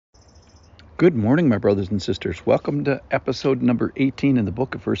Good morning, my brothers and sisters. Welcome to episode number 18 in the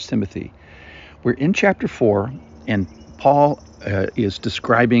book of S Timothy. We're in chapter 4, and Paul is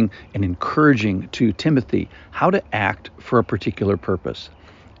describing and encouraging to Timothy how to act for a particular purpose.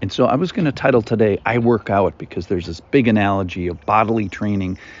 And so I was going to title today, I Work Out, because there's this big analogy of bodily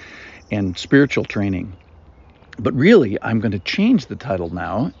training and spiritual training. But really, I'm going to change the title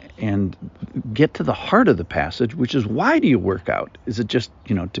now and get to the heart of the passage, which is, why do you work out? Is it just,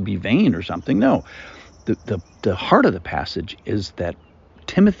 to be vain or something? No. The heart of the passage is that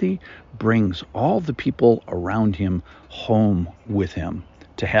Timothy brings all the people around him home with him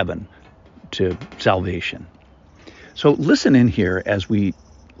to heaven, to salvation. So listen in here as we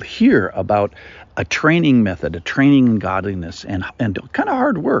hear about a training method, a training in godliness, and kind of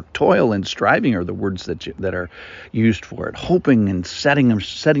hard work. Toil and striving are the words that are used for it. Hoping and setting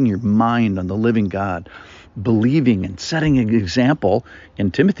your mind on the living God, believing and setting an example,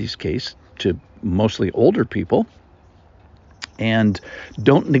 in Timothy's case, to mostly older people. And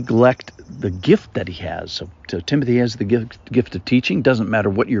don't neglect the gift that he has. So Timothy has the gift of teaching. Doesn't matter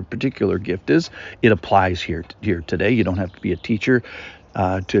what your particular gift is. It applies here today. You don't have to be a teacher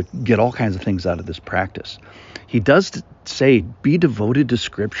to get all kinds of things out of this practice. He does say, be devoted to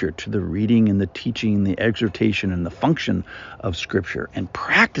Scripture, to the reading and the teaching, the exhortation and the function of Scripture, and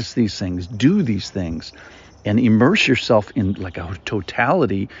practice these things, do these things, and immerse yourself in like a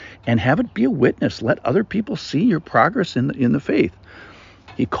totality and have it be a witness. Let other people see your progress in the faith.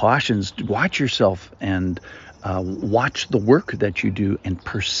 He cautions, watch yourself and watch the work that you do and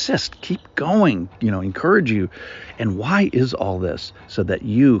persist. Keep going, encourage you. And why is all this? So that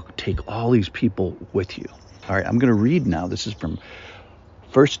you take all these people with you. All right, I'm going to read now. This is from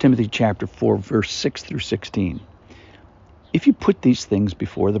 1 Timothy chapter 4, verse 6 through 16. If you put these things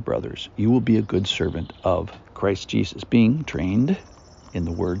before the brothers, you will be a good servant of Christ Jesus, being trained in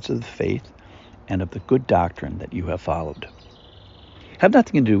the words of the faith and of the good doctrine that you have followed. Have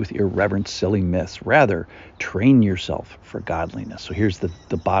nothing to do with irreverent, silly myths. Rather, train yourself for godliness. So here's the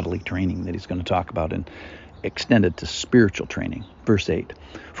bodily training that he's going to talk about and extend it to spiritual training. Verse 8.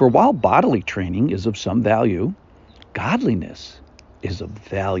 For while bodily training is of some value, godliness is of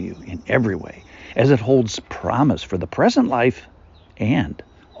value in every way, as it holds promise for the present life and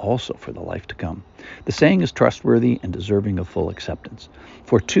also for the life to come. The saying is trustworthy and deserving of full acceptance.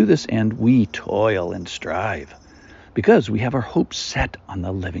 For to this end we toil and strive, because we have our hope set on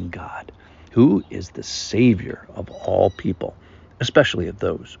the living God, who is the Savior of all people, especially of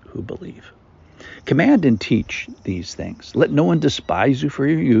those who believe. Command and teach these things. Let no one despise you for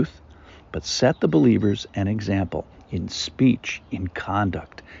your youth, but set the believers an example in speech, in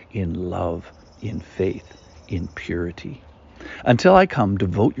conduct, in love, in faith, in purity. Until I come,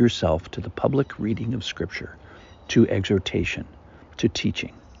 devote yourself to the public reading of Scripture, to exhortation, to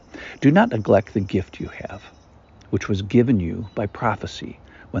teaching. Do not neglect the gift you have, which was given you by prophecy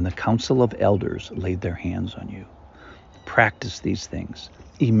when the council of elders laid their hands on you. Practice these things.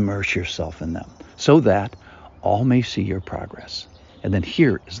 Immerse yourself in them, so that all may see your progress. And then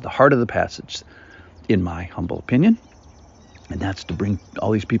here is the heart of the passage, in my humble opinion, and that's to bring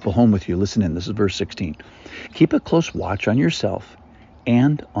all these people home with you. Listen in. This is verse 16. Keep a close watch on yourself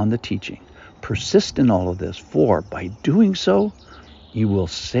and on the teaching. Persist in all of this, for by doing so, you will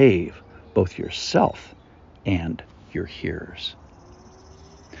save both yourself and your hearers.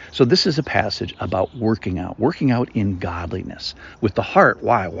 So this is a passage about working out in godliness with the heart.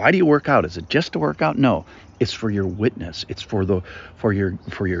 Why? Why do you work out? Is it just to work out? No, it's for your witness. It's for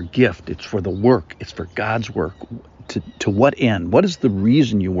your gift. It's for the work. It's for God's work. To what end? What is the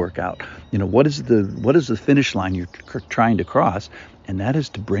reason you work out? What is the finish line you're trying to cross? And that is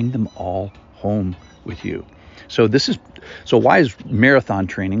to bring them all home with you. So why is marathon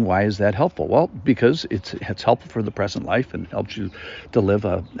training? Why is that helpful? Well, because it's helpful for the present life and helps you to live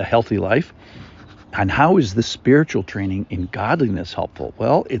a healthy life. And how is this spiritual training in godliness helpful?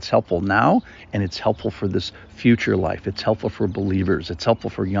 Well, it's helpful now, and it's helpful for this future life. It's helpful for believers. It's helpful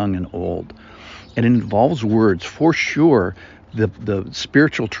for young and old. And it involves words. For sure, the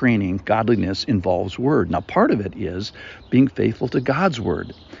spiritual training, godliness, involves word. Now, part of it is being faithful to God's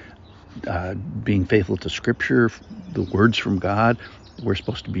word. Being faithful to Scripture, the words from God. We're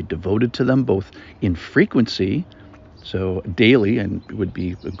supposed to be devoted to them, both in frequency, so daily, and it would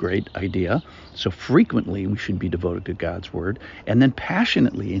be a great idea. So frequently we should be devoted to God's word, and then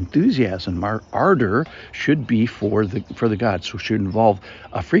passionately, enthusiasm, our ardor should be for the God. So it should involve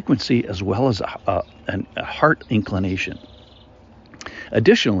a frequency as well as a heart inclination.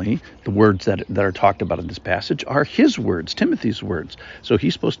 Additionally, the words that are talked about in this passage are his words, Timothy's words. So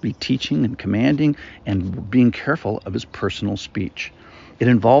he's supposed to be teaching and commanding and being careful of his personal speech. It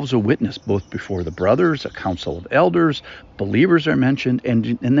involves a witness both before the brothers, a council of elders, believers are mentioned, and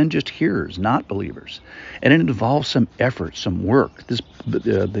then just hearers, not believers. And it involves some effort, some work.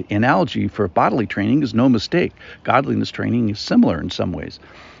 The analogy for bodily training is no mistake. Godliness training is similar in some ways.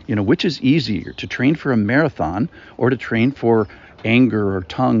 Which is easier, to train for a marathon or to train for anger or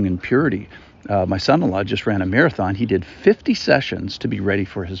tongue and purity? My son-in-law just ran a marathon. He did 50 sessions to be ready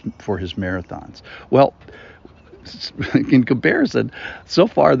for his marathons. Well, in comparison, so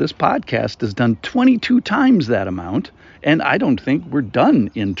far this podcast has done 22 times that amount, and I don't think we're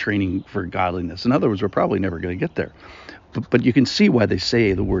done in training for godliness. In other words, we're probably never going to get there. But you can see why they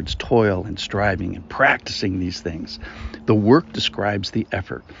say the words toil and striving and practicing these things. The work describes the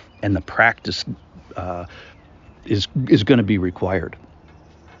effort, and the practice is going to be required.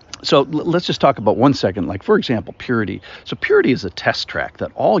 So let's just talk about 1 second, like, for example, purity. So purity is a test track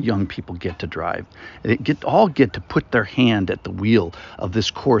that all young people get to drive. They all get to put their hand at the wheel of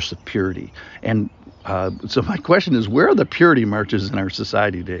this course of purity. And so my question is, where are the purity marches in our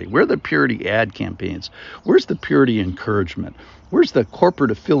society today? Where are the purity ad campaigns? Where's the purity encouragement? Where's the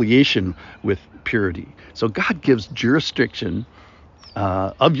corporate affiliation with purity? So God gives jurisdiction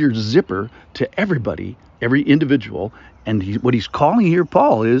of your zipper to everybody, every individual. And what he's calling here,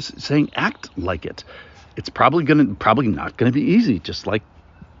 Paul, is saying, act like it. It's probably not going to be easy, just like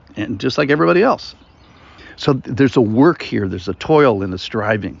everybody else. So there's a work here. There's a toil and a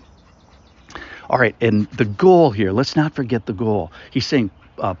striving. All right, and the goal here, let's not forget the goal. He's saying,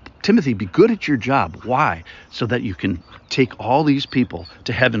 Timothy, be good at your job. Why? So that you can take all these people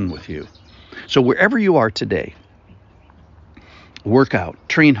to heaven with you. So wherever you are today, work out,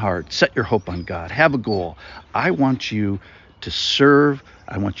 train hard, set your hope on God, have a goal. I want you to serve.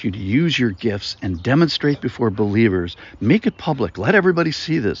 I want you to use your gifts and demonstrate before believers. Make it public. Let everybody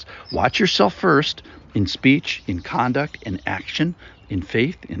see this. Watch yourself first in speech, in conduct, in action, in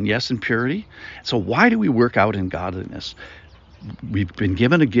faith, and yes, in purity. So why do we work out in godliness? We've been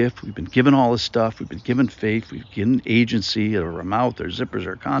given a gift. We've been given all this stuff. We've been given faith. We've given agency, or our mouth, our zippers,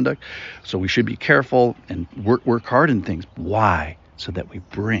 our conduct. So we should be careful and work hard in things. Why? So that we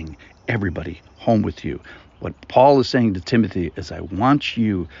bring everybody home with you. What Paul is saying to Timothy is, I want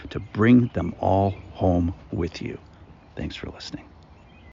you to bring them all home with you. Thanks for listening.